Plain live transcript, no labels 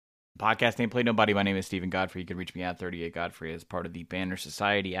Podcast Ain't Play Nobody. My name is Stephen Godfrey. You can reach me at 38 Godfrey as part of the Banner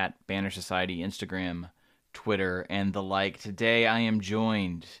Society at Banner Society, Instagram, Twitter, and the like. Today I am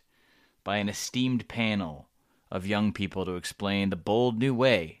joined by an esteemed panel of young people to explain the bold new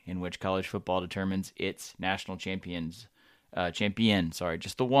way in which college football determines its national champion,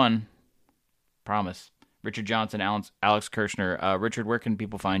 just the one, promise. Richard Johnson, Alex Kirshner. Richard, where can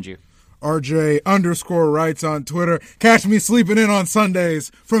people find you? RJ_writes on Twitter. Catch me sleeping in on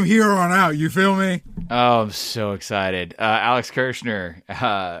Sundays from here on out. You feel me? Oh, I'm so excited. Alex Kirshner,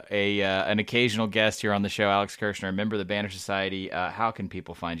 an occasional guest here on the show. Alex Kirshner, a member of the Banner Society. How can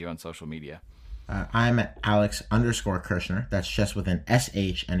people find you on social media? I'm at Alex_Kirshner. That's just with an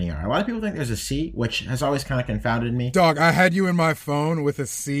SHNER. A lot of people think there's a C, which has always kind of confounded me. Dog, I had you in my phone with a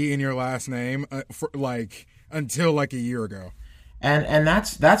C in your last name until a year ago. And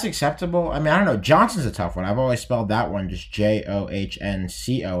that's acceptable. I mean, I don't know. Johnson's a tough one. I've always spelled that one just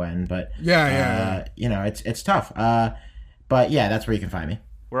JOHNCON. But yeah. It's tough. But yeah, that's where you can find me.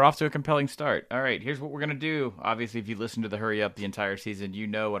 We're off to a compelling start. All right, here's what we're going to do. Obviously, if you listen to the Hurry Up the entire season, you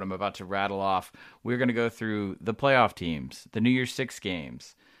know what I'm about to rattle off. We're going to go through the playoff teams, the New Year's Six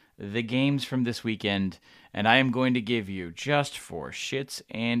games, the games from this weekend, and I am going to give you, just for shits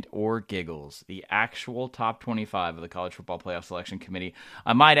and or giggles, the actual top 25 of the College Football Playoff Selection Committee.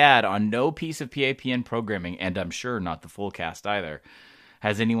 I might add, on no piece of PAPN programming, and I'm sure not the full cast either,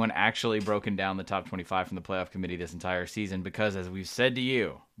 has anyone actually broken down the top 25 from the playoff committee this entire season? Because as we've said to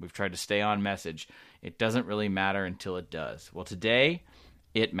you, we've tried to stay on message. It doesn't really matter until it does. Well, today,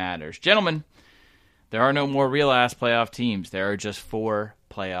 it matters. Gentlemen, there are no more real-ass playoff teams. There are just 4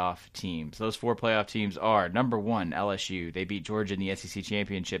 playoff teams. Those 4 playoff teams are, number 1, LSU. They beat Georgia in the SEC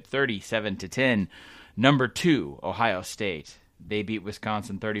Championship 37-10. Number 2, Ohio State. They beat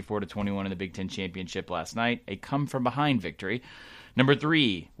Wisconsin 34-21 in the Big Ten Championship last night. A come-from-behind victory. Number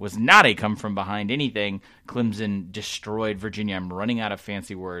 3 was not a come-from-behind anything. Clemson destroyed Virginia. I'm running out of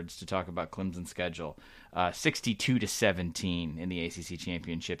fancy words to talk about Clemson's schedule. 62-17 in the ACC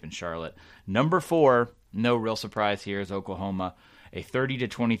Championship in Charlotte. Number 4, no real surprise here, is Oklahoma. A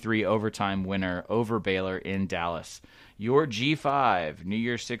 30-23 overtime winner over Baylor in Dallas. Your G5 New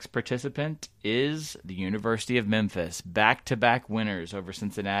Year's Six participant is the University of Memphis. Back-to-back winners over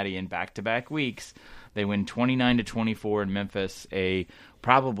Cincinnati in back-to-back weeks. They win 29-24 in Memphis,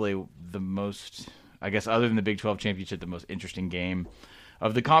 probably the most, I guess, other than the Big 12 championship, the most interesting game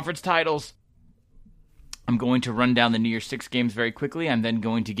of the conference titles. I'm going to run down the New Year's Six games very quickly. I'm then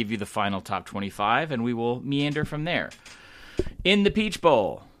going to give you the final top 25, and we will meander from there. In the Peach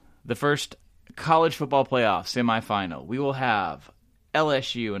Bowl, the first college football playoff semifinal, we will have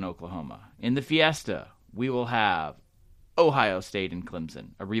LSU and Oklahoma. In the Fiesta, we will have Ohio State and Clemson,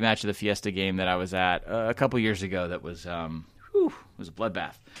 a rematch of the Fiesta game that I was at a couple years ago that was was a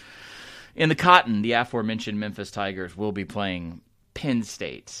bloodbath. In the Cotton, the aforementioned Memphis Tigers will be playing Penn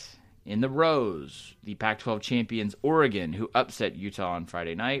State. In the Rose, the Pac-12 champions Oregon, who upset Utah on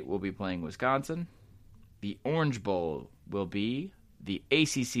Friday night, will be playing Wisconsin. The Orange Bowl will be the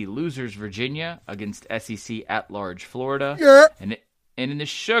ACC losers Virginia against SEC at-large Florida. Yeah. And in the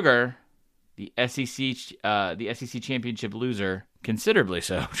Sugar, the SEC championship loser, considerably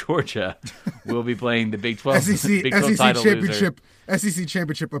so, Georgia, will be playing the Big 12, Big 12 title loser. SEC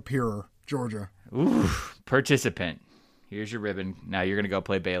championship appearer, Georgia. Ooh, participant. Here's your ribbon. Now you're going to go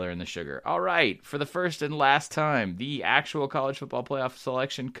play Baylor in the Sugar. All right, for the first and last time, the actual College Football Playoff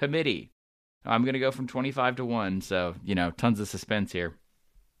Selection Committee. I'm going to go from 25 to 1, so, tons of suspense here.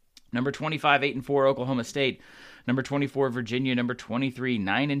 Number 25, 8-4, Oklahoma State. Number 24, Virginia. Number 23,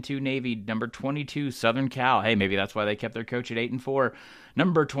 9-2, Navy. Number 22, Southern Cal. Hey, maybe that's why they kept their coach at 8-4.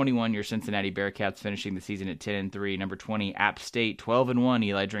 Number 21, your Cincinnati Bearcats, finishing the season at 10-3. Number 20, App State, 12-1.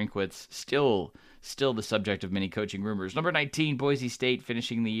 Eli Drinkwitz, still the subject of many coaching rumors. Number 19, Boise State,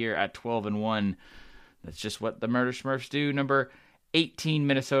 finishing the year at 12-1. That's just what the Murder Smurfs do. Number 18,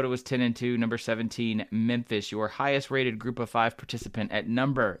 Minnesota was 10-2. Number 17, Memphis, your highest-rated Group of 5 participant at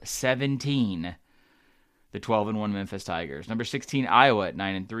number 17, the 12-1 Memphis Tigers. Number 16, Iowa at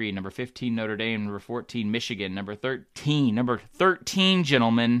 9-3. Number 15, Notre Dame. Number 14, Michigan. Number 13,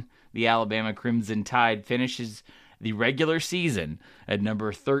 gentlemen, the Alabama Crimson Tide finishes the regular season at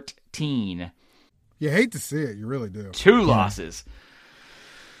number 13. You hate to see it. You really do. 2 losses.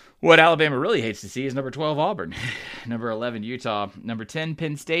 What Alabama really hates to see is number 12, Auburn. Number 11, Utah. Number 10,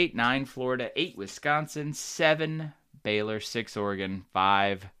 Penn State. 9, Florida. 8, Wisconsin. 7, Baylor. 6, Oregon.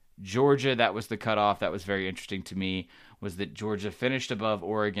 5, Georgia. That was the cutoff. That was very interesting to me, was that Georgia finished above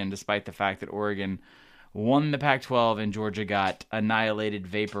Oregon, despite the fact that Oregon won the Pac-12 and Georgia got annihilated,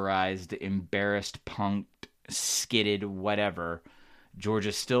 vaporized, embarrassed, punked, skidded, whatever,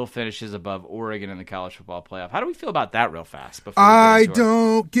 Georgia still finishes above Oregon in the college football playoff. How do we feel about that real fast? Before I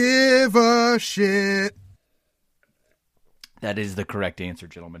don't give a shit. That is the correct answer,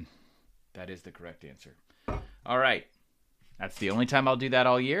 gentlemen. That is the correct answer. All right. That's the only time I'll do that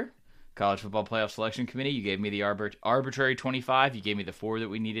all year. College Football Playoff Selection Committee, you gave me the arbitrary 25. You gave me the 4 that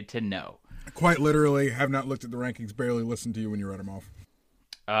we needed to know. Quite literally, have not looked at the rankings, barely listened to you when you read them off.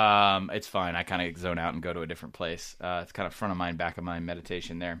 It's fine. I kind of zone out and go to a different place. It's kind of front of mind, back of mind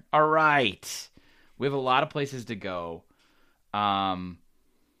meditation there. All right. We have a lot of places to go. You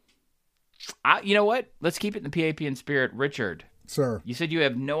know what? Let's keep it in the PAPN spirit. Richard. Sir. You said you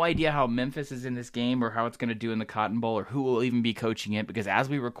have no idea how Memphis is in this game or how it's going to do in the Cotton Bowl or who will even be coaching it, because as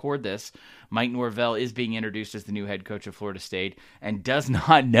we record this, Mike Norvell is being introduced as the new head coach of Florida State and does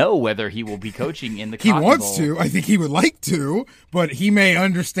not know whether he will be coaching in the Cotton Bowl. He wants to. I think he would like to, but he may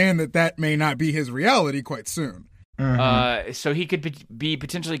understand that may not be his reality quite soon. Mm-hmm. So he could be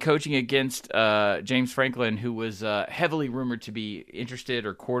potentially coaching against James Franklin, who was heavily rumored to be interested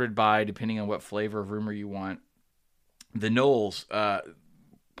or courted by, depending on what flavor of rumor you want, the Noles. I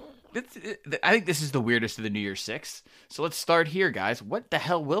think this is the weirdest of the New Year's Six. So let's start here, guys. What the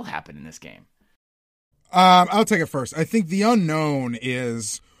hell will happen in this game? I'll take it first. I think the unknown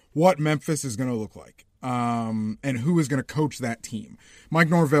is what Memphis is going to look like, and who is going to coach that team. Mike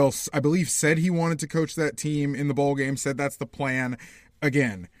Norvell, I believe, said he wanted to coach that team in the bowl game, said that's the plan.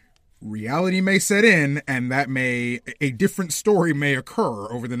 Again, reality may set in, and a different story may occur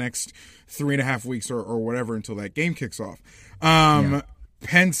over the next 3.5 weeks or whatever until that game kicks off.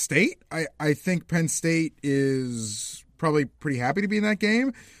 Penn State, I think Penn State is probably pretty happy to be in that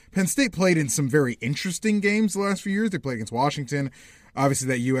game. Penn State played in some very interesting games the last few years. They played against Washington, obviously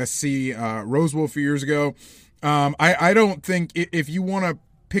that USC Rose Bowl a few years ago. I don't think if you want to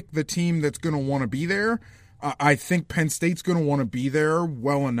pick the team that's going to want to be there, I think Penn State's going to want to be there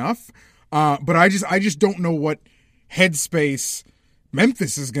well enough. But I just don't know what headspace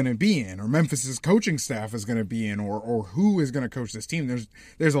Memphis is going to be in, or Memphis's coaching staff is going to be in, or who is going to coach this team.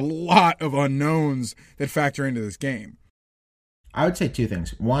 There's a lot of unknowns that factor into this game. I would say 2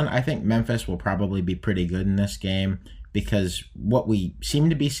 things. One, I think Memphis will probably be pretty good in this game, because what we seem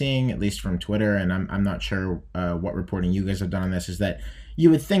to be seeing, at least from Twitter, and I'm not sure what reporting you guys have done on this, is that you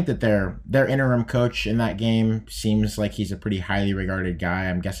would think that their interim coach in that game seems like he's a pretty highly regarded guy.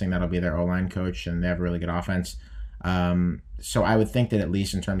 I'm guessing that'll be their O-line coach, and they have a really good offense. So I would think that at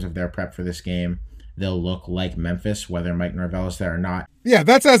least in terms of their prep for this game, they'll look like Memphis, whether Mike Norvell is there or not. Yeah,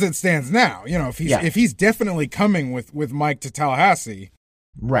 that's as it stands now. You know, if he's definitely coming with Mike to Tallahassee.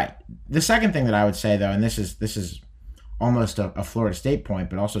 Right. The second thing that I would say, though, and this is almost a Florida State point,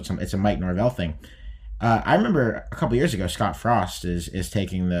 but also it's a Mike Norvell thing. I remember a couple years ago, Scott Frost is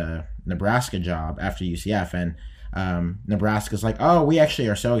taking the Nebraska job after UCF, and Nebraska's like, oh, we actually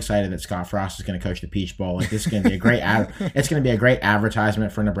are so excited that Scott Frost is going to coach the Peach Bowl. Like, this is going to be a great it's going to be a great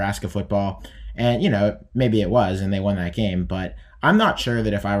advertisement for Nebraska football. And, maybe it was, and they won that game. But I'm not sure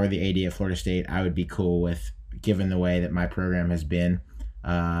that if I were the AD at Florida State, I would be cool with, given the way that my program has been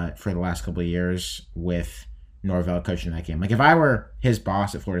for the last couple of years, with Norvell coaching that game. Like, if I were his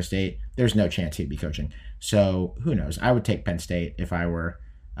boss at Florida State, there's no chance he'd be coaching. So who knows? I would take Penn State if I were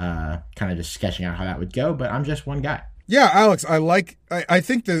kind of just sketching out how that would go, but I'm just one guy. Yeah, Alex, I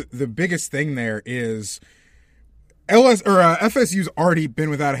think the biggest thing there is FSU's already been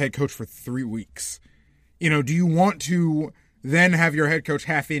without a head coach for 3 weeks. Do you want to then have your head coach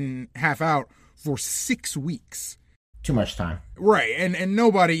half in, half out for 6 weeks? Too much time. Right. And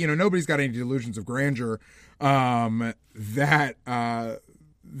nobody's got any delusions of grandeur that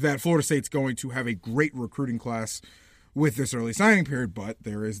Florida State's going to have a great recruiting class with this early signing period, but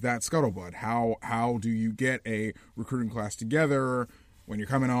there is that scuttlebutt. How do you get a recruiting class together when you're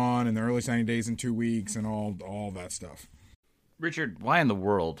coming on in the early signing days in 2 weeks and all that stuff? Richard, why in the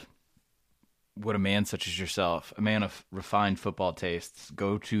world would a man such as yourself, a man of refined football tastes,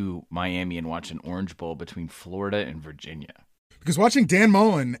 go to Miami and watch an Orange Bowl between Florida and Virginia? Because watching Dan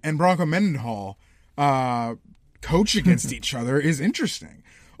Mullen and Bronco Mendenhall coach against each other is interesting.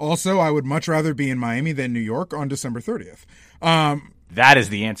 Also, I would much rather be in Miami than New York on December 30th. That is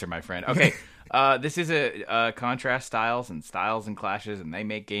the answer, my friend. Okay, this is a contrast styles and clashes, and they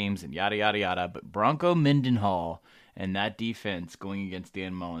make games and yada, yada, yada. But Bronco Mendenhall and that defense going against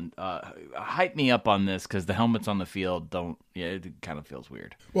Dan Mullen, hype me up on this, because the helmets on the field it kind of feels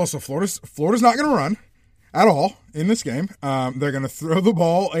weird. Well, so Florida's not going to run at all in this game. They're going to throw the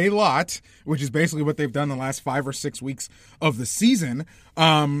ball a lot, which is basically what they've done the last 5 or 6 weeks of the season.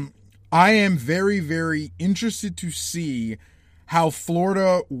 I am very, very interested to see how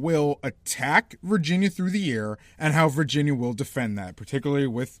Florida will attack Virginia through the air and how Virginia will defend that, particularly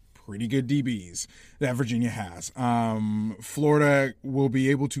with pretty good DBs that Virginia has. Florida will be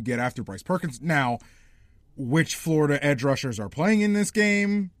able to get after Bryce Perkins. Now, which Florida edge rushers are playing in this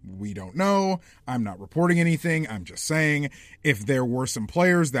game, we don't know. I'm not reporting anything. I'm just saying if there were some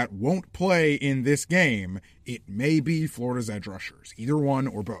players that won't play in this game, it may be Florida's edge rushers, either one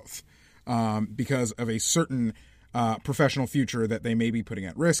or both, because of a certain professional future that they may be putting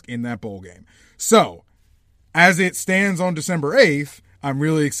at risk in that bowl game. So, as it stands on December 8th, I'm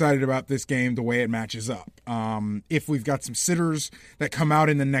really excited about this game, the way it matches up. If we've got some sitters that come out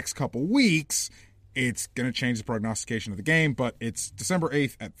in the next couple weeks, it's going to change the prognostication of the game, but it's December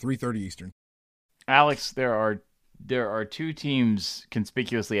 8th at 3:30 Eastern. Alex, there are two teams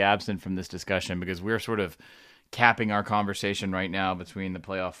conspicuously absent from this discussion because we're sort of capping our conversation right now between the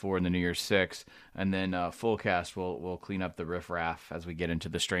playoff 4 and the New Year's 6, and then Fullcast will clean up the riffraff as we get into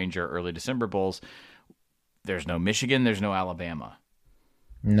the stranger early December bowls. There's no Michigan, there's no Alabama.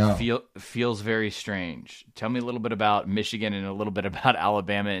 No. Feels very strange. Tell me a little bit about Michigan and a little bit about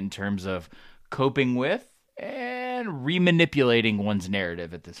Alabama in terms of coping with and remanipulating one's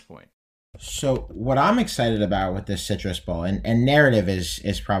narrative at this point. So what I'm excited about with this Citrus Bowl, and narrative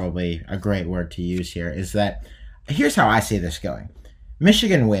is probably a great word to use here, is that here's how I see this going.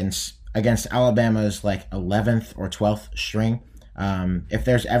 Michigan wins against Alabama's like 11th or 12th string. If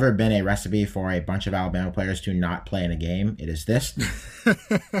there's ever been a recipe for a bunch of Alabama players to not play in a game, it is this.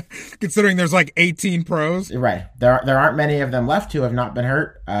 Considering there's like 18 pros. Right. There aren't many of them left who have not been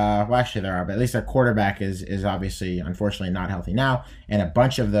hurt. Well, actually there are, but at least their quarterback is obviously, unfortunately, not healthy now. And a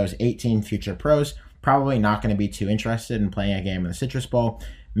bunch of those 18 future pros probably not going to be too interested in playing a game in the Citrus Bowl.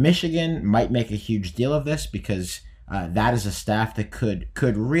 Michigan might make a huge deal of this because that is a staff that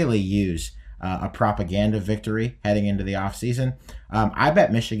could really use a propaganda victory heading into the offseason. I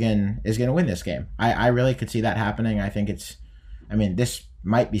bet Michigan is going to win this game. I really could see that happening. I think this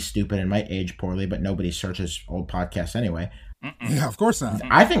might be stupid and might age poorly, but nobody searches old podcasts anyway. Yeah, of course not.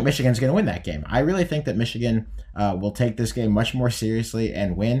 I think Michigan's going to win that game. I really think that Michigan will take this game much more seriously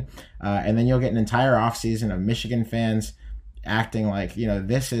and win. And then you'll get an entire offseason of Michigan fans acting like,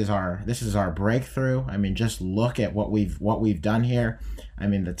 this is our breakthrough. I mean, just look at what we've done here. I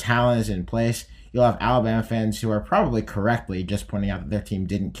mean, the talent is in place. You'll have Alabama fans who are probably correctly just pointing out that their team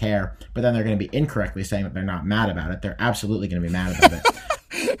didn't care, but then they're going to be incorrectly saying that they're not mad about it. They're absolutely going to be mad about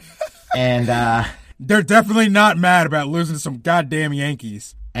it. And they're definitely not mad about losing to some goddamn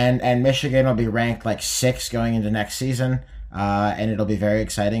Yankees. And Michigan will be ranked like 6 going into next season, and it'll be very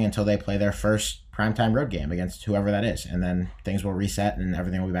exciting until they play their first primetime road game against whoever that is, and then things will reset and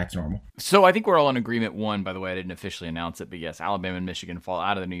everything will be back to normal. So I think we're all in agreement. One, by the way, I didn't officially announce it, but yes, Alabama and Michigan fall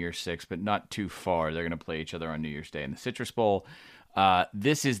out of the New Year's 6, but not too far. They're going to play each other on New Year's Day in the Citrus Bowl.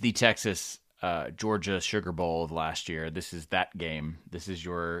 This is the Texas Georgia Sugar Bowl of last year. This is that game. This is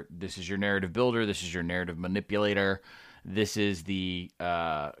your narrative builder. This is your narrative manipulator. This is the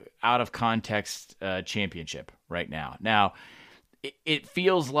out of context championship right now. Now, it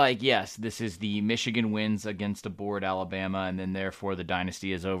feels like, yes, this is the Michigan wins against a bored Alabama, and then therefore the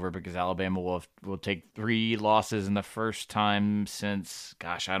dynasty is over because Alabama will take 3 losses in the first time since,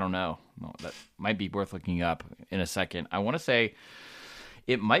 gosh, I don't know. Well, that might be worth looking up in a second. I want to say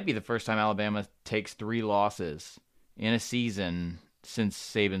it might be the first time Alabama takes 3 losses in a season since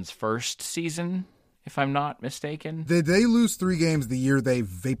Saban's first season, if I'm not mistaken. Did they lose 3 games the year they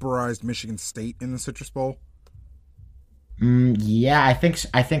vaporized Michigan State in the Citrus Bowl? Yeah, I think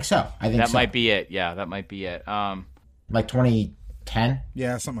so. That might be it. Yeah, that might be it. Like 2010?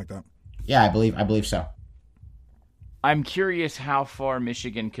 Yeah, something like that. Yeah, I believe so. I'm curious how far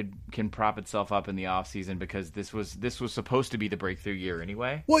Michigan can prop itself up in the offseason because this was supposed to be the breakthrough year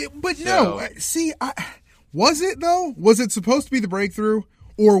anyway. Well, but no, see, was it though? Was it supposed to be the breakthrough?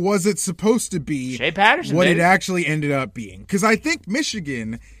 Or was it supposed to be Shea Patterson, what it actually ended up being? Because I think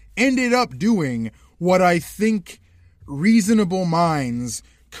Michigan ended up doing what I think reasonable minds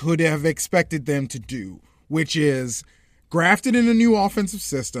could have expected them to do, which is grafted in a new offensive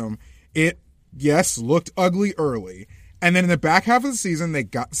system. It, yes, looked ugly early. And then in the back half of the season, they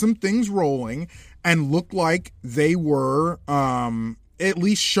got some things rolling and looked like they were at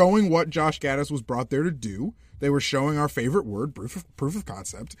least showing what Josh Gaddis was brought there to do. They were showing our favorite word, proof of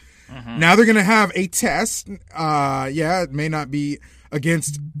concept. Mm-hmm. Now they're going to have a test. It may not be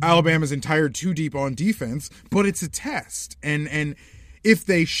against Alabama's entire 2 deep on defense, but it's a test. And if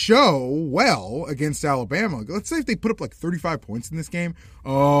they show well against Alabama, let's say if they put up like 35 points in this game,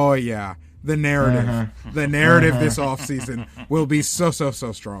 oh yeah, the narrative this offseason will be so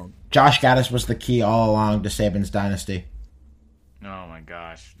strong. Josh Gaddis was the key all along to Saban's dynasty. Oh my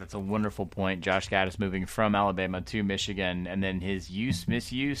gosh, that's a wonderful point. Josh Gaddis moving from Alabama to Michigan, and then his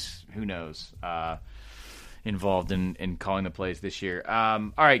misuse, who knows, involved in calling the plays this year.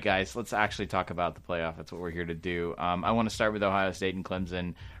 All right, guys, let's actually talk about the playoff. That's what we're here to do. I want to start with Ohio State and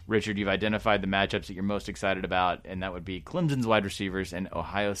Clemson. Richard, you've identified the matchups that you're most excited about, and that would be Clemson's wide receivers and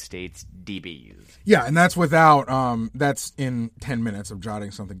Ohio State's DBs. Yeah, and that's without that's in 10 minutes of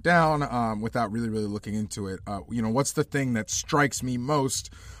jotting something down, without really looking into it. What's the thing that strikes me most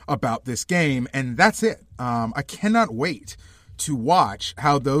about this game? And that's it. I cannot wait to watch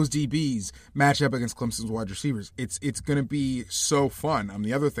how those DBs match up against Clemson's wide receivers. It's going to be so fun.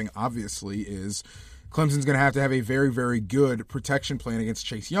 The other thing, obviously, is Clemson's going to have a very, very good protection plan against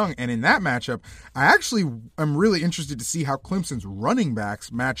Chase Young. And in that matchup, I actually am really interested to see how Clemson's running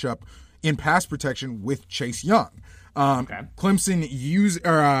backs match up in pass protection with Chase Young. Clemson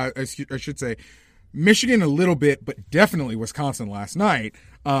I should say, Michigan a little bit, but definitely Wisconsin last night,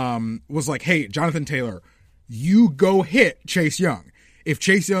 was like, hey, Jonathan Taylor, you go hit Chase Young. If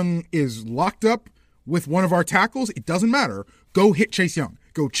Chase Young is locked up with one of our tackles, it doesn't matter. Go hit Chase Young.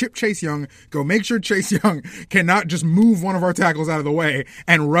 Go chip Chase Young. Go make sure Chase Young cannot just move one of our tackles out of the way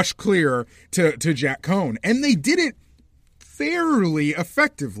and rush clear to Jack Cohn. And they did it fairly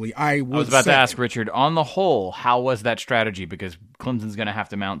effectively, I was about to ask, Richard, on the whole, how was that strategy? Because Clemson's going to have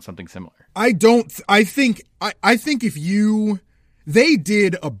to mount something similar. I think they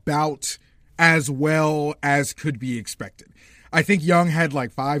did about as well as could be expected. I think Young had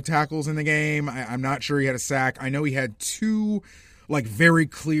like 5 tackles in the game. I'm not sure he had a sack. I know he had 2 very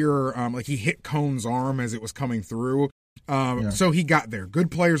clear, he hit Cohn's arm as it was coming through. So he got there. Good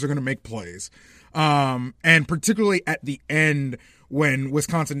players are going to make plays. And particularly at the end when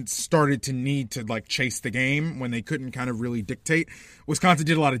Wisconsin started to need to chase the game, when they couldn't kind of really dictate. Wisconsin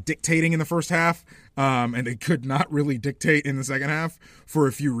did a lot of dictating in the first half, and they could not really dictate in the second half for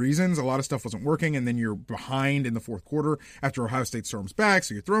a few reasons. A lot of stuff wasn't working, and then you're behind in the fourth quarter after Ohio State storms back,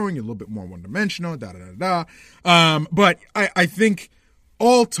 so you're throwing, you're a little bit more one-dimensional, But I think,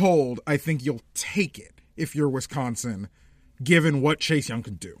 all told, I think you'll take it if you're Wisconsin, given what Chase Young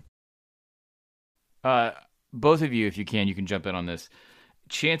can do. Both of you, if you can jump in on this.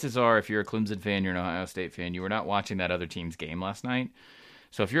 Chances are, if you're a Clemson fan, you're an Ohio State fan, you were not watching that other team's game last night.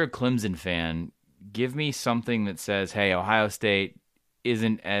 So if you're a Clemson fan, give me something that says, hey, Ohio State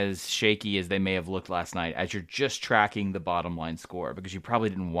isn't as shaky as they may have looked last night, as you're just tracking the bottom line score, because you probably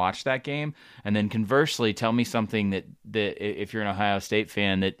didn't watch that game. And then conversely, tell me something that if you're an Ohio State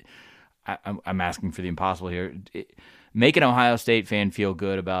fan, that I'm asking for the impossible here. Make an Ohio State fan feel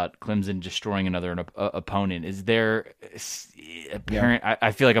good about Clemson destroying another opponent. Is there apparent? Yeah.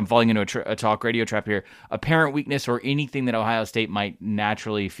 I feel like I'm falling into a talk radio trap here. Apparent weakness or anything that Ohio State might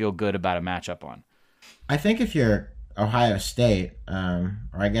naturally feel good about a matchup on? I think if you're Ohio State, or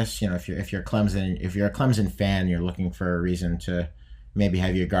I guess if you're Clemson, if you're a Clemson fan, you're looking for a reason to maybe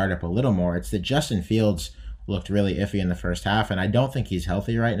have your guard up a little more. It's that Justin Fields looked really iffy in the first half, and I don't think he's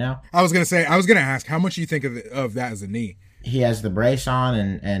healthy right now. I was going to ask, how much do you think of that as a knee? He has the brace on,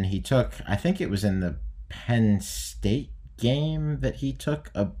 and he took, I think it was in the Penn State game that he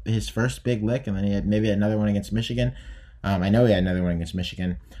took his first big lick, and then he had maybe another one against Michigan. I know he had another one against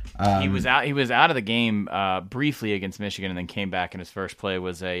Michigan. He was out of the game briefly against Michigan, and then came back, and his first play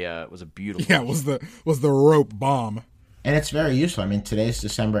was a beautiful. Yeah, was the rope bomb. And it's very useful. I mean, today's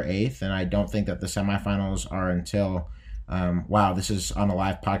December 8th, and I don't think that the semifinals are until, this is on a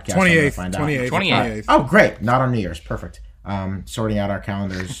live podcast. 28th. Oh, great. Not on New Year's. Perfect. Sorting out our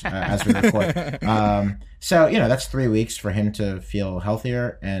calendars as we record. That's 3 weeks for him to feel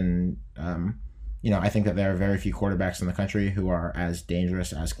healthier. And, I think that there are very few quarterbacks in the country who are as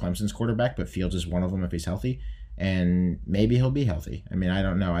dangerous as Clemson's quarterback, but Fields is one of them if he's healthy. And maybe he'll be healthy. I mean, I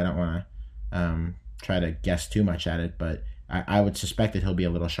don't know. I don't want to try to guess too much at it, but I would suspect that he'll be a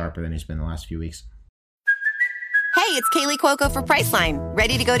little sharper than he's been the last few weeks. Hey, it's Kaylee Cuoco for Priceline.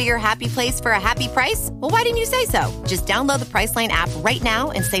 Ready to go to your happy place for a happy price? Well, why didn't you say so? Just download the Priceline app right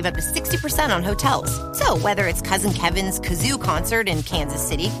now and save up to 60% on hotels. So whether it's Cousin Kevin's Kazoo Concert in Kansas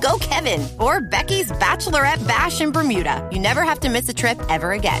City, go Kevin, or Becky's Bachelorette Bash in Bermuda, you never have to miss a trip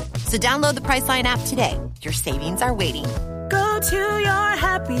ever again. So download the Priceline app today. Your savings are waiting. Go to your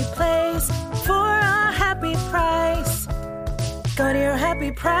happy place for a happy price. Go to your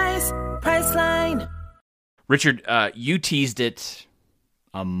happy price, Priceline. Richard, you teased it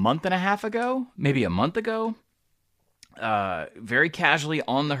a month and a half ago, maybe a month ago, very casually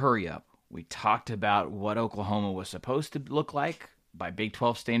on the Hurry Up. We talked about what Oklahoma was supposed to look like by Big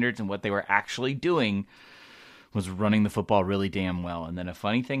 12 standards, and what they were actually doing was running the football really damn well. And then a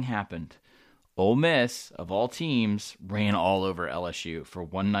funny thing happened. Ole Miss, of all teams, ran all over LSU for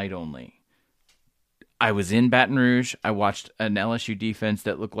one night only. I was in Baton Rouge. I watched an LSU defense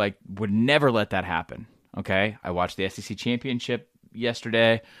that looked like would never let that happen. Okay? I watched the SEC Championship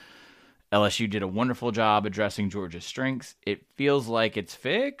yesterday. LSU did a wonderful job addressing Georgia's strengths. It feels like it's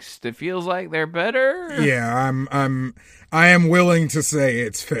fixed. It feels like they're better. Yeah, I am willing to say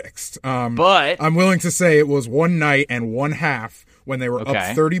it's fixed. But I'm willing to say it was one night and one half when they were Okay.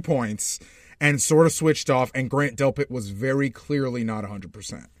 up 30 points and sort of switched off, and Grant Delpit was very clearly not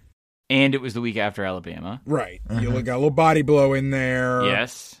 100%. and it was the week after Alabama. Right. You got a little body blow in there.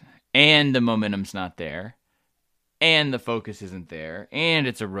 Yes. And the momentum's not there. And the focus isn't there. And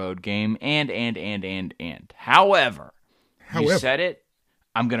it's a road game. And. However, you said it.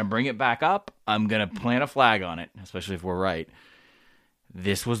 I'm going to bring it back up. I'm going to plant a flag on it, especially if we're right.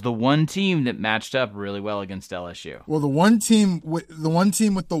 This was the one team that matched up really well against LSU. Well, the one team with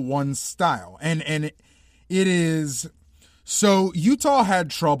the one style. And it is... So Utah had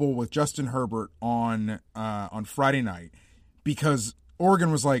trouble with Justin Herbert on Friday night because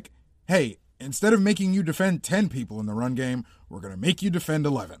Oregon was like, hey, instead of making you defend 10 people in the run game, we're going to make you defend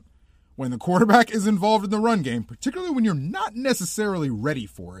 11. When the quarterback is involved in the run game, particularly when you're not necessarily ready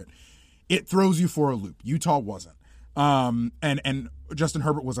for it, it throws you for a loop. Utah wasn't. And Justin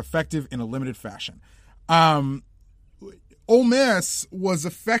Herbert was effective in a limited fashion. Ole Miss was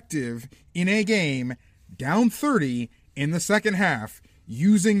effective in a game down 30 in the second half,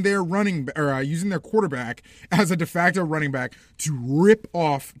 using their quarterback as a de facto running back to rip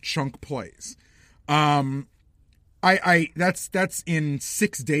off chunk plays. That's in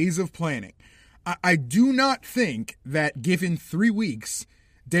 6 days of planning. I do not think that given 3 weeks,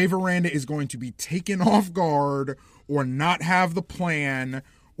 Dave Aranda is going to be taken off guard or not have the plan,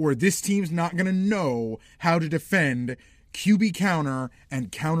 or this team's not going to know how to defend QB counter and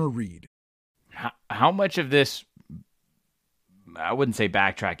counter read. How much of this, I wouldn't say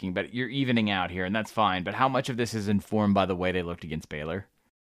backtracking, but you're evening out here, and that's fine, but how much of this is informed by the way they looked against Baylor?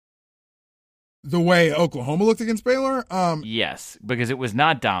 The way Oklahoma looked against Baylor? Yes, because it was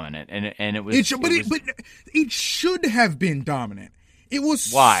not dominant, and it was... It should have been dominant. It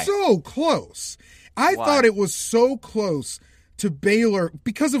was Why? So close. I thought it was so close to Baylor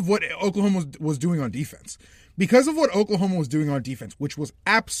because of what Oklahoma was doing on defense. Because of what Oklahoma was doing on defense, which was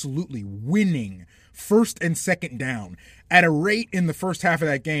absolutely winning first and second down at a rate in the first half of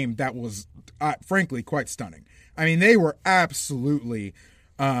that game that was, frankly, quite stunning. I mean, they were absolutely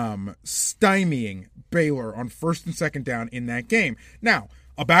stymieing Baylor on first and second down in that game. Now,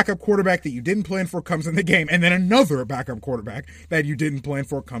 a backup quarterback that you didn't plan for comes in the game, and then another backup quarterback that you didn't plan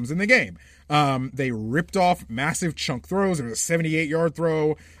for comes in the game. They ripped off massive chunk throws. There was a 78-yard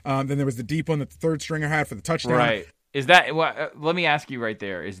throw. Then there was the deep one that the third stringer had for the touchdown. Right. Is that, let me ask you right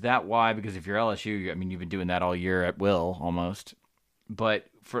there, is that why? Because if you're LSU, I mean, you've been doing that all year at will, almost. But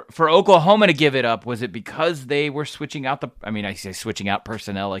for Oklahoma to give it up, was it because they were switching out I say switching out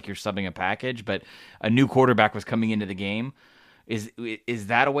personnel like you're subbing a package, but a new quarterback was coming into the game? Is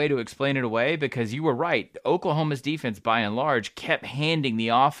that a way to explain it away? Because you were right. Oklahoma's defense, by and large, kept handing the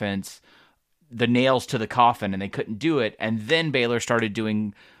offense the nails to the coffin, and they couldn't do it. And then Baylor started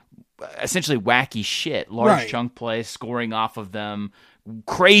doing essentially wacky shit, large chunk plays, scoring off of them,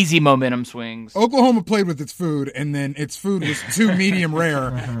 crazy momentum swings. Oklahoma played with its food, and then its food was too medium rare,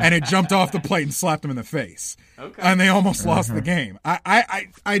 and it jumped off the plate and slapped them in the face. Okay. And they almost lost the game. I'm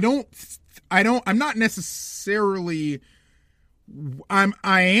not necessarily... I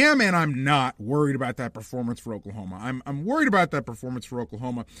am and I'm not worried about that performance for Oklahoma. I'm worried about that performance for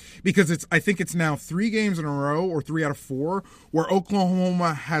Oklahoma because I think it's now 3 games in a row, or 3 out of 4, where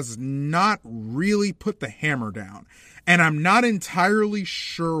Oklahoma has not really put the hammer down. And I'm not entirely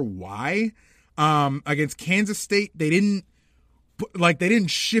sure why. Against Kansas State, they didn't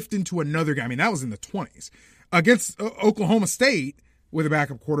shift into another game. I mean, that was in the 20s. Against Oklahoma State with a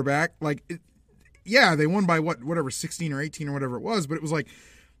backup quarterback, yeah, they won by whatever 16 or 18 or whatever it was, but it was like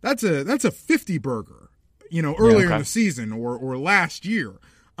that's a 50 burger, earlier in the season or last year.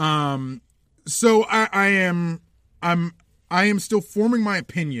 So I am still forming my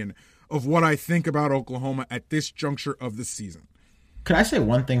opinion of what I think about Oklahoma at this juncture of the season. Could I say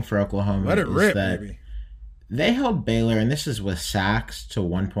one thing for Oklahoma? Let it rip, baby. They held Baylor, and this is with sacks, to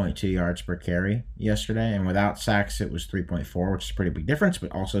 1.2 yards per carry yesterday, and without sacks it was 3.4, which is a pretty big difference,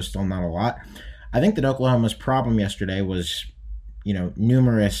 but also still not a lot. I think that Oklahoma's problem yesterday was,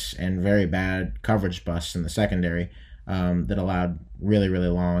 numerous and very bad coverage busts in the secondary that allowed really, really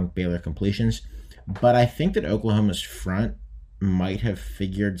long Baylor completions. But I think that Oklahoma's front might have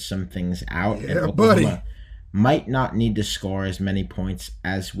figured some things out. Yeah, and Oklahoma might not need to score as many points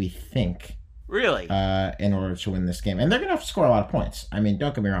as we think Really? In order to win this game. And they're going to have to score a lot of points. I mean,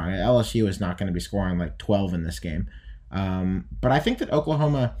 don't get me wrong. LSU is not going to be scoring like 12 in this game. But I think that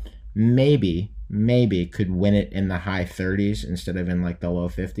Oklahoma maybe could win it in the high 30s instead of in like the low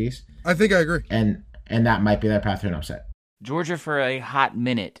 50s. I think I agree. And that might be their path to an upset. Georgia, for a hot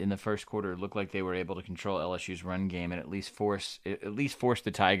minute in the first quarter, looked like they were able to control LSU's run game and at least force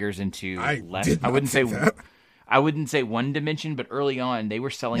the Tigers into less. I wouldn't say one dimension, but early on they were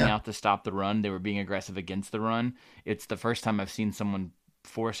selling out to stop the run. They were being aggressive against the run. It's the first time I've seen someone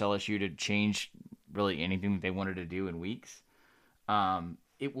force LSU to change really anything that they wanted to do in weeks.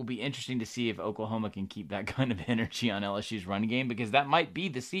 It will be interesting to see if Oklahoma can keep that kind of energy on LSU's run game, because that might be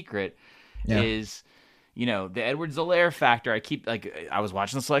the secret. Is the Edwards-Helaire factor. I was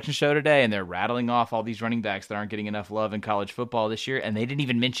watching the selection show today, and they're rattling off all these running backs that aren't getting enough love in college football this year, and they didn't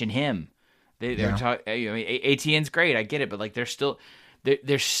even mention him. They're talking. ATN's great, I get it, but like there's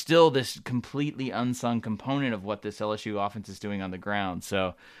still this completely unsung component of what this LSU offense is doing on the ground.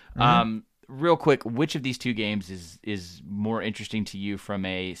 So, real quick, which of these two games is more interesting to you from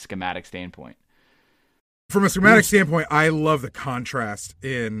a schematic standpoint? From a schematic standpoint, I love the contrast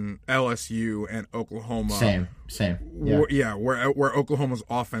in LSU and Oklahoma. Same. Yeah, where Oklahoma's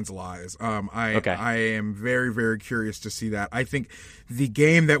offense lies. I am very, very curious to see that. I think the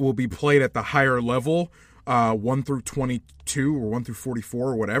game that will be played at the higher level, 1 through 22 or 1 through 44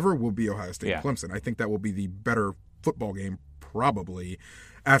 or whatever, will be Ohio State and Clemson. I think that will be the better football game probably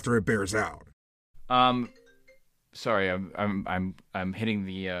after it bears out. Sorry, I'm hitting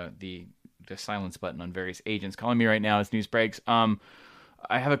the silence button on various agents calling me right now as news breaks. I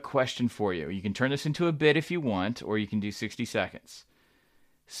have a question for you. You can turn this into a bit if you want, or you can do 60 seconds.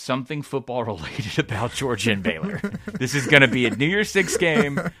 Something football related about Georgia and Baylor. This is going to be a New Year's Six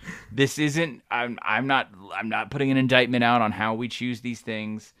game. This isn't. I'm not putting an indictment out on how we choose these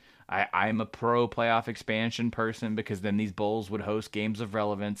things. I'm a pro playoff expansion person, because then these bowls would host games of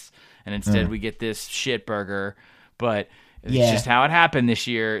relevance, and instead we get this shit burger. But it's just how it happened this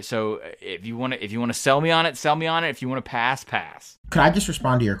year. So if you want to sell me on it, sell me on it. If you want to pass. Could I just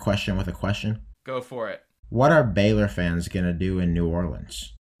respond to your question with a question? Go for it. What are Baylor fans going to do in New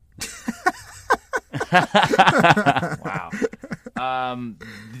Orleans? Wow.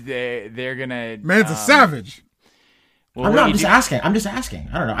 They're going to... Man's a savage. Well, I'm just asking.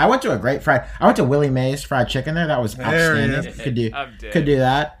 I don't know. I went to Willie Mae's fried chicken there. That was outstanding. Could do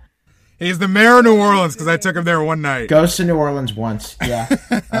that. He's the mayor of New Orleans because I took him there one night. Goes to New Orleans once. Yeah.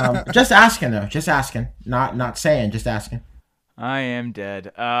 Just asking though. Just asking. Not saying. Just asking. I am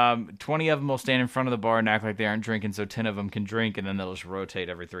dead. 20 of them will stand in front of the bar and act like they aren't drinking, so 10 of them can drink, and then they'll just rotate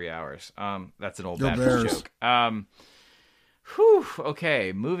every 3 hours. That's an old Baptist joke.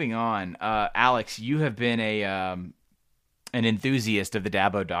 Okay, moving on. Alex, you have been an enthusiast of the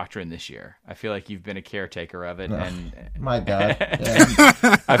Dabo doctrine this year. I feel like you've been a caretaker of it. And my God.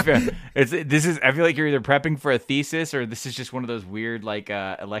 I feel like you're either prepping for a thesis, or this is just one of those weird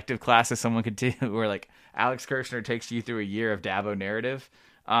elective classes someone could do where like Alex Kirshner takes you through a year of Dabo narrative.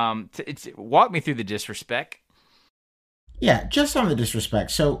 Walk me through the disrespect. Yeah, just on the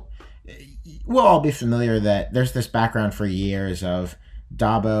disrespect. So we'll all be familiar that there's this background for years of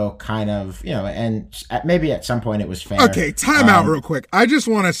Dabo kind of, and maybe at some point it was fair. Okay, time out real quick. I just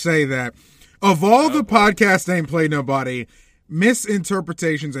want to say that of all the podcasts Ain't Play Nobody,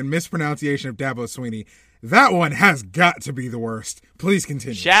 misinterpretations and mispronunciation of Dabo Swinney, that one has got to be the worst. Please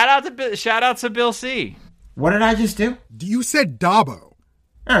continue. Shout out to Bill C. What did I just do? You said Dabo.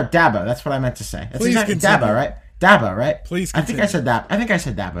 Oh, Dabo. That's what I meant to say. That's Please exactly continue. Dabo, right? Dabo, right? Please continue. I think I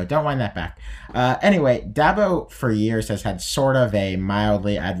said Dabo. Don't wind that back. Anyway, Dabo for years has had sort of a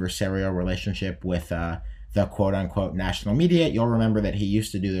mildly adversarial relationship with the quote-unquote national media. You'll remember that he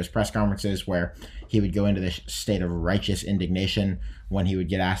used to do those press conferences where he would go into this state of righteous indignation when he would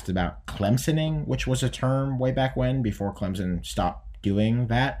get asked about Clemsoning, which was a term way back when, before Clemson stopped doing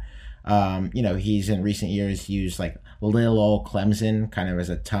that. He's in recent years used like little old Clemson kind of as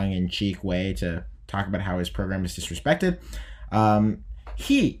a tongue-in-cheek way to talk about how his program is disrespected.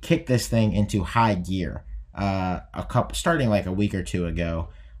 He kicked this thing into high gear starting like a week or two ago.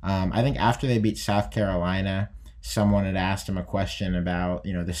 I think after they beat South Carolina, someone had asked him a question about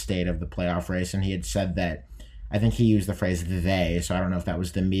the state of the playoff race, and he had said that, I think he used the phrase they, so I don't know if that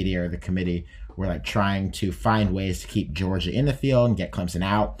was the media or the committee, were like trying to find ways to keep Georgia in the field and get Clemson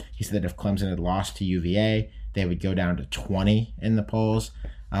out. He said that if Clemson had lost to UVA, they would go down to 20 in the polls.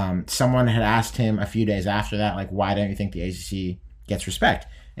 Someone had asked him a few days after that, like, why don't you think the ACC gets respect?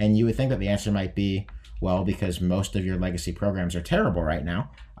 And you would think that the answer might be, well, because most of your legacy programs are terrible right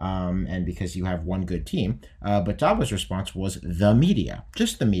now, and because you have one good team. But Dabo's response was the media,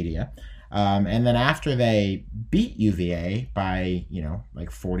 just the media. And then after they beat UVA by,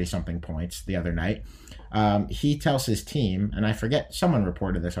 like 40-something points the other night, he tells his team, and I forget, someone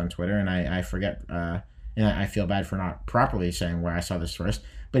reported this on Twitter, and I forget, and I feel bad for not properly saying where I saw this first,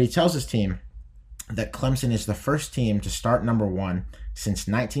 but he tells his team that Clemson is the first team to start number 1 since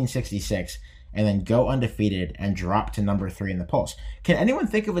 1966 and then go undefeated and drop to number 3 in the polls. Can anyone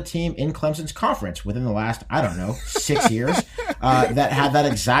think of a team in Clemson's conference within the last, 6 years that had that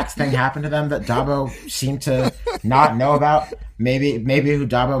exact thing happen to them that Dabo seemed to not know about? Maybe who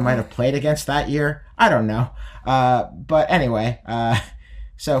Dabo might have played against that year? I don't know. But anyway,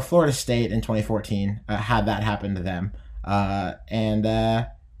 so Florida State in 2014 had that happen to them.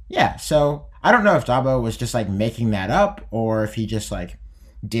 So I don't know if Dabo was just like making that up or if he just like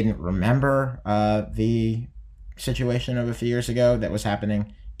didn't remember the situation of a few years ago that was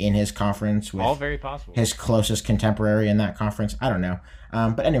happening in his conference with all very possible. His closest contemporary in that conference. I don't know.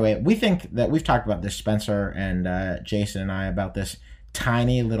 But anyway, we think that we've talked about this, Spencer and Jason and I, about this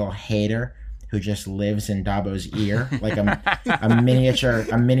tiny little hater who just lives in Dabo's ear, like a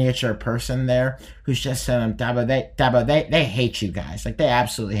miniature person there, who's just saying, Dabo, they hate you guys. Like, they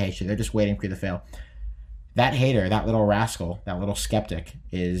absolutely hate you. They're just waiting for you to fail. That hater, that little rascal, that little skeptic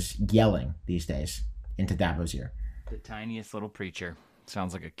is yelling these days into Dabo's ear. The tiniest little preacher.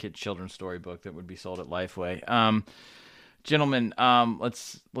 Sounds like a children's storybook that would be sold at Lifeway. Gentlemen,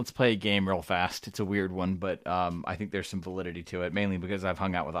 let's play a game real fast. It's a weird one, but I think there's some validity to it, mainly because I've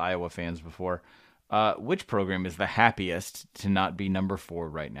hung out with Iowa fans before. Which program is the happiest to not be number 4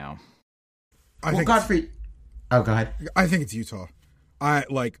 right now? I think Godfrey. Oh, go ahead. I think it's Utah.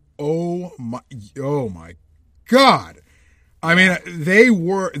 Oh my God. I mean, they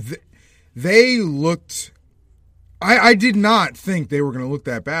looked. I did not think they were going to look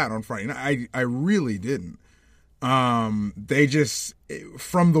that bad on Friday night. I really didn't. They just,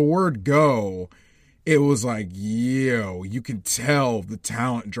 from the word go, it was like, you can tell the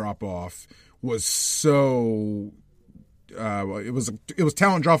talent drop off was so. It was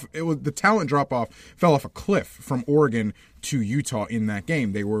talent drop. The talent drop off fell off a cliff from Oregon to Utah in that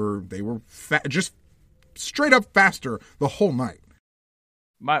game. They were just straight up faster the whole night.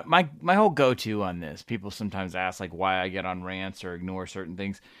 My whole go-to on this, people sometimes ask like why I get on rants or ignore certain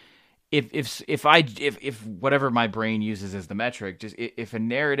things. If whatever my brain uses as the metric, just if a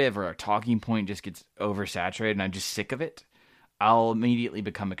narrative or a talking point just gets oversaturated and I'm just sick of it, I'll immediately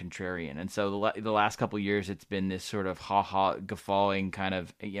become a contrarian. And so the last couple of years, it's been this sort of guffawing kind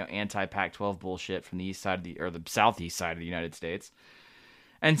of anti Pac-12 bullshit from the east side or the southeast side of the United States.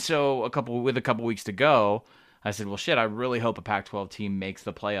 And so with a couple weeks to go, I said, well, shit, I really hope a Pac-12 team makes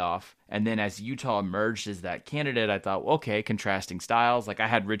the playoff. And then as Utah emerged as that candidate, I thought, okay, contrasting styles. Like I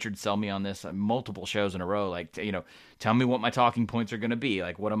had Richard sell me on this multiple shows in a row. Like, tell me what my talking points are going to be.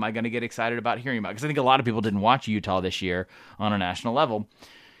 Like, what am I going to get excited about hearing about? Because I think a lot of people didn't watch Utah this year on a national level.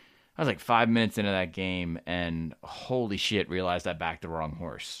 I was like 5 minutes into that game and holy shit, realized I backed the wrong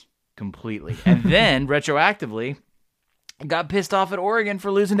horse completely. And then retroactively, got pissed off at Oregon for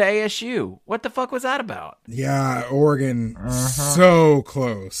losing to ASU. What the fuck was that about? Yeah, Oregon so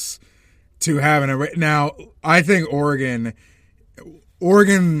close to having it. Now, I think Oregon,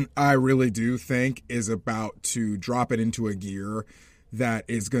 I really do think is about to drop it into a gear that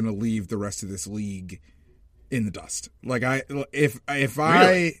is going to leave the rest of this league in the dust. Like I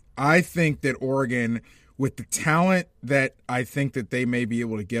think that Oregon, with the talent that I think that they may be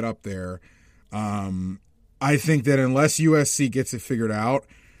able to get up there, I think that unless USC gets it figured out,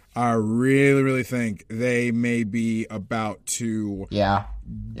 I really, really think they may be about to. Yeah.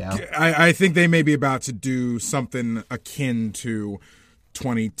 I think they may be about to do something akin to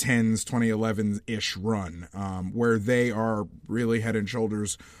 2010s, 2011-ish run, where they are really head and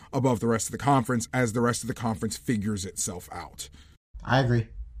shoulders above the rest of the conference as the rest of the conference figures itself out. I agree.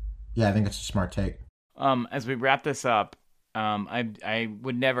 Yeah, I think it's a smart take. As we wrap this up, I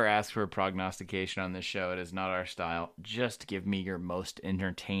would never ask for a prognostication on this show. It is not our style. Just give me your most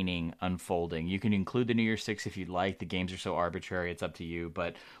entertaining unfolding. You can include the New Year's Six if you'd like. The games are so arbitrary, it's up to you.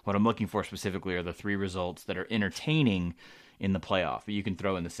 But what I'm looking for specifically are the 3 results that are entertaining in the playoff. You can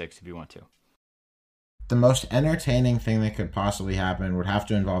throw in the 6 if you want to. The most entertaining thing that could possibly happen would have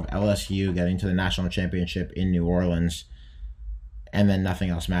to involve LSU getting to the national championship in New Orleans, and then nothing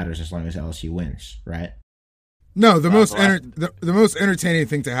else matters as long as LSU wins, right? No, the most entertaining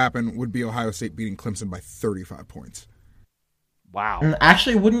thing to happen would be Ohio State beating Clemson by 35 points. Wow.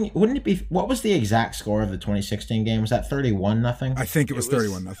 Actually, wouldn't it be? What was the exact score of the 2016 game? Was that 31-0? I think it was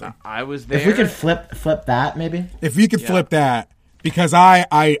 31-0. I was there. If we could flip that, maybe. If we could flip that, because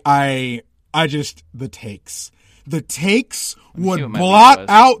I just the takes. the takes me see would what my blot lead was.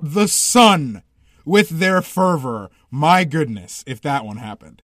 out the sun with their fervor. My goodness, if that one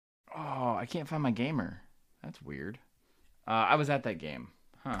happened. Oh, I can't find my gamer. That's weird. I was at that game.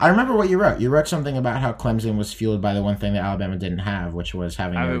 Huh. I remember what you wrote. You wrote something about how Clemson was fueled by the one thing that Alabama didn't have, which was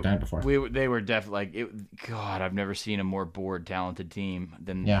having never done it before. They were definitely God, I've never seen a more bored, talented team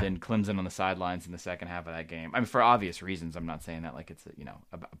than Clemson on the sidelines in the second half of that game. I mean, for obvious reasons. I'm not saying that like it's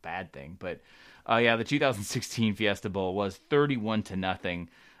a bad thing, but the 2016 Fiesta Bowl was 31-0.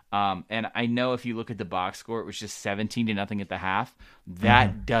 And I know if you look at the box score, it was just 17-0 at the half.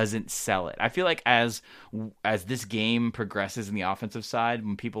 That doesn't sell it. I feel like as this game progresses in the offensive side,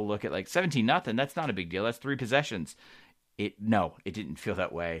 when people look at like 17-0, that's not a big deal. That's 3 possessions. It didn't feel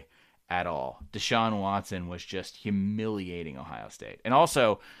that way at all. Deshaun Watson was just humiliating Ohio State. And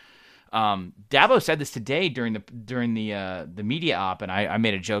also, Dabo said this today during the media op, and I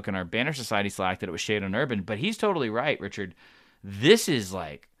made a joke in our Banner Society Slack that it was shade on Urban, but he's totally right, Richard. This is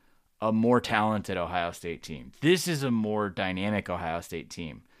like a more talented Ohio State team. This is a more dynamic Ohio State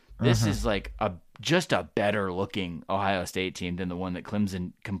team. This is like just a better looking Ohio State team than the one that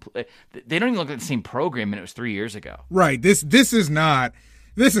Clemson. They don't even look like the same program, and it was 3 years ago. Right. This is not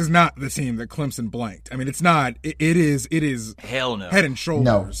the team that Clemson blanked. I mean, it's not. It is. Hell no. Head and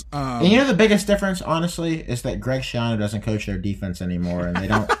shoulders. No. And you know the biggest difference, honestly, is that Greg Schiano doesn't coach their defense anymore, and they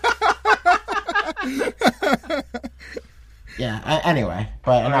don't. Yeah. Anyway,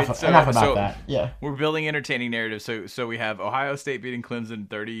 but enough about that. Yeah. We're building entertaining narratives. So we have Ohio State beating Clemson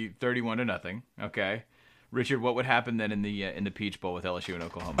 31-0. Okay. Richard, what would happen then in the Peach Bowl with LSU and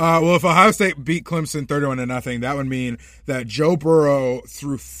Oklahoma? Well, if Ohio State beat Clemson 31-0, that would mean that Joe Burrow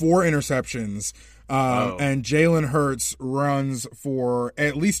threw 4 interceptions, and Jalen Hurts runs for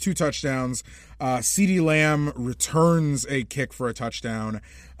at least 2 touchdowns. CeeDee Lamb returns a kick for a touchdown.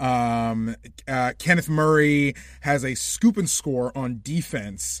 Kenneth Murray has a scoop and score on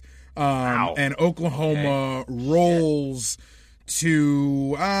defense. And Oklahoma rolls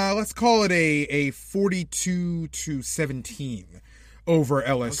to let's call it a 42-17 over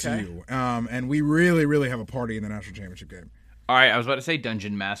LSU. Okay. And we really, really have a party in the national championship game. All right, I was about to say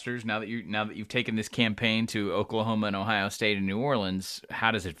Dungeon Masters. Now that you've taken this campaign to Oklahoma and Ohio State and New Orleans, how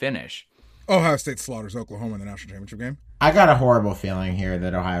does it finish? Ohio State slaughters Oklahoma in the national championship game. I got a horrible feeling here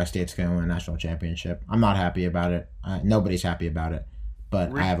that Ohio State's going to win a national championship. I'm not happy about it. Nobody's happy about it.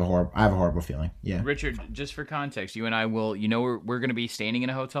 But I have a horrible feeling. Yeah. Richard, just for context, you and I will, we're going to be standing in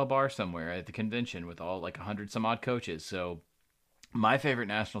a hotel bar somewhere at the convention with all like 100 some odd coaches. So my favorite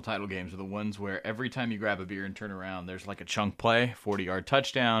national title games are the ones where every time you grab a beer and turn around, there's like a chunk play, 40-yard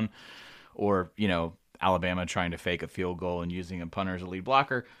touchdown, or, Alabama trying to fake a field goal and using a punter as a lead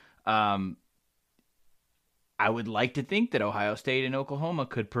blocker. I would like to think that Ohio State and Oklahoma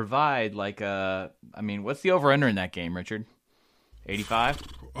could provide what's the over-under in that game, Richard? 85?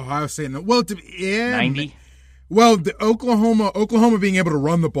 Ohio State, 90? Well, the Oklahoma being able to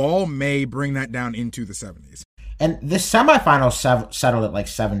run the ball may bring that down into the 70s. And the semifinals settled at like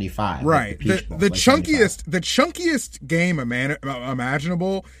 75. Right. Like the chunkiest game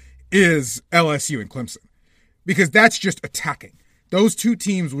imaginable is LSU and Clemson, because that's just attacking. Those two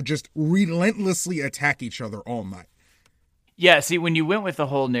teams would just relentlessly attack each other all night. Yeah, see, when you went with the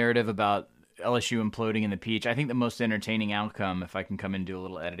whole narrative about LSU imploding in the Peach, I think the most entertaining outcome, if I can come and do a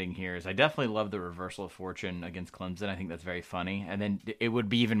little editing here, is I definitely love the reversal of fortune against Clemson. I think that's very funny. And then it would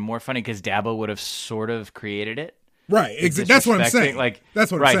be even more funny because Dabo would have sort of created it. Right. That's what I'm saying.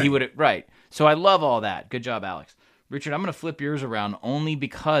 That's what I'm saying. He would have, right. So I love all that. Good job, Alex. Richard, I'm going to flip yours around only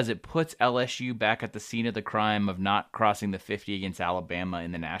because it puts LSU back at the scene of the crime of not crossing the 50 against Alabama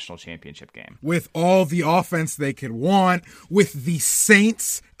in the national championship game. With all the offense they could want, with the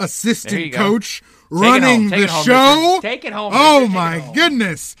Saints assistant coach running the show. Take it home. Oh, my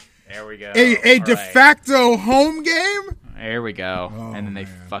goodness. There we go. A de facto home game? There we go. Oh, and then they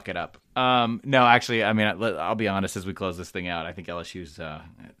fuck it up. No, actually, I mean, I'll be honest as we close this thing out. I think LSU's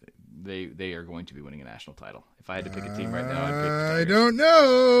they are going to be winning a national title. If I had to pick a team right now, I'd pick the Tigers. I don't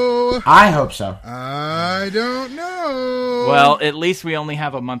know. I hope so. I don't know. Well, at least we only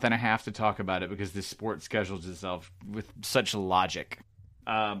have a month and a half to talk about it because this sport schedules itself with such logic.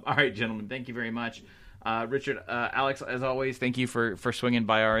 All right, gentlemen, thank you very much. Richard, Alex, as always, thank you for swinging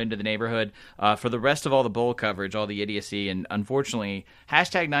by our end of the neighborhood. For the rest of all the bowl coverage, all the idiocy, and unfortunately,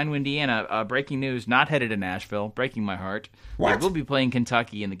 #9WIndiana, breaking news, not headed to Nashville, breaking my heart. What? We'll be playing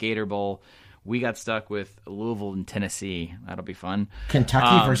Kentucky in the Gator Bowl. We got stuck with Louisville and Tennessee. That'll be fun.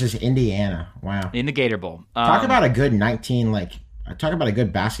 Kentucky versus Indiana. Wow. In the Gator Bowl. Talk about a good 19, talk about a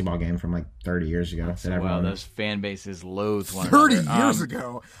good basketball game from like 30 years ago. Well, those fan bases loathe one 30 another. years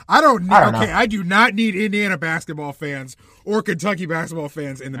ago. I don't need. I do not need Indiana basketball fans or Kentucky basketball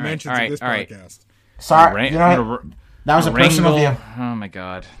fans in the mentions of this podcast. Sorry, that was a personal view. Oh my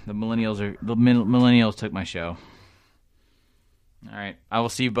God, the millennials took my show. All right, I will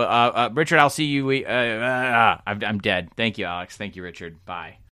see you, but Richard, I'll see you. I'm dead. Thank you, Alex. Thank you, Richard. Bye.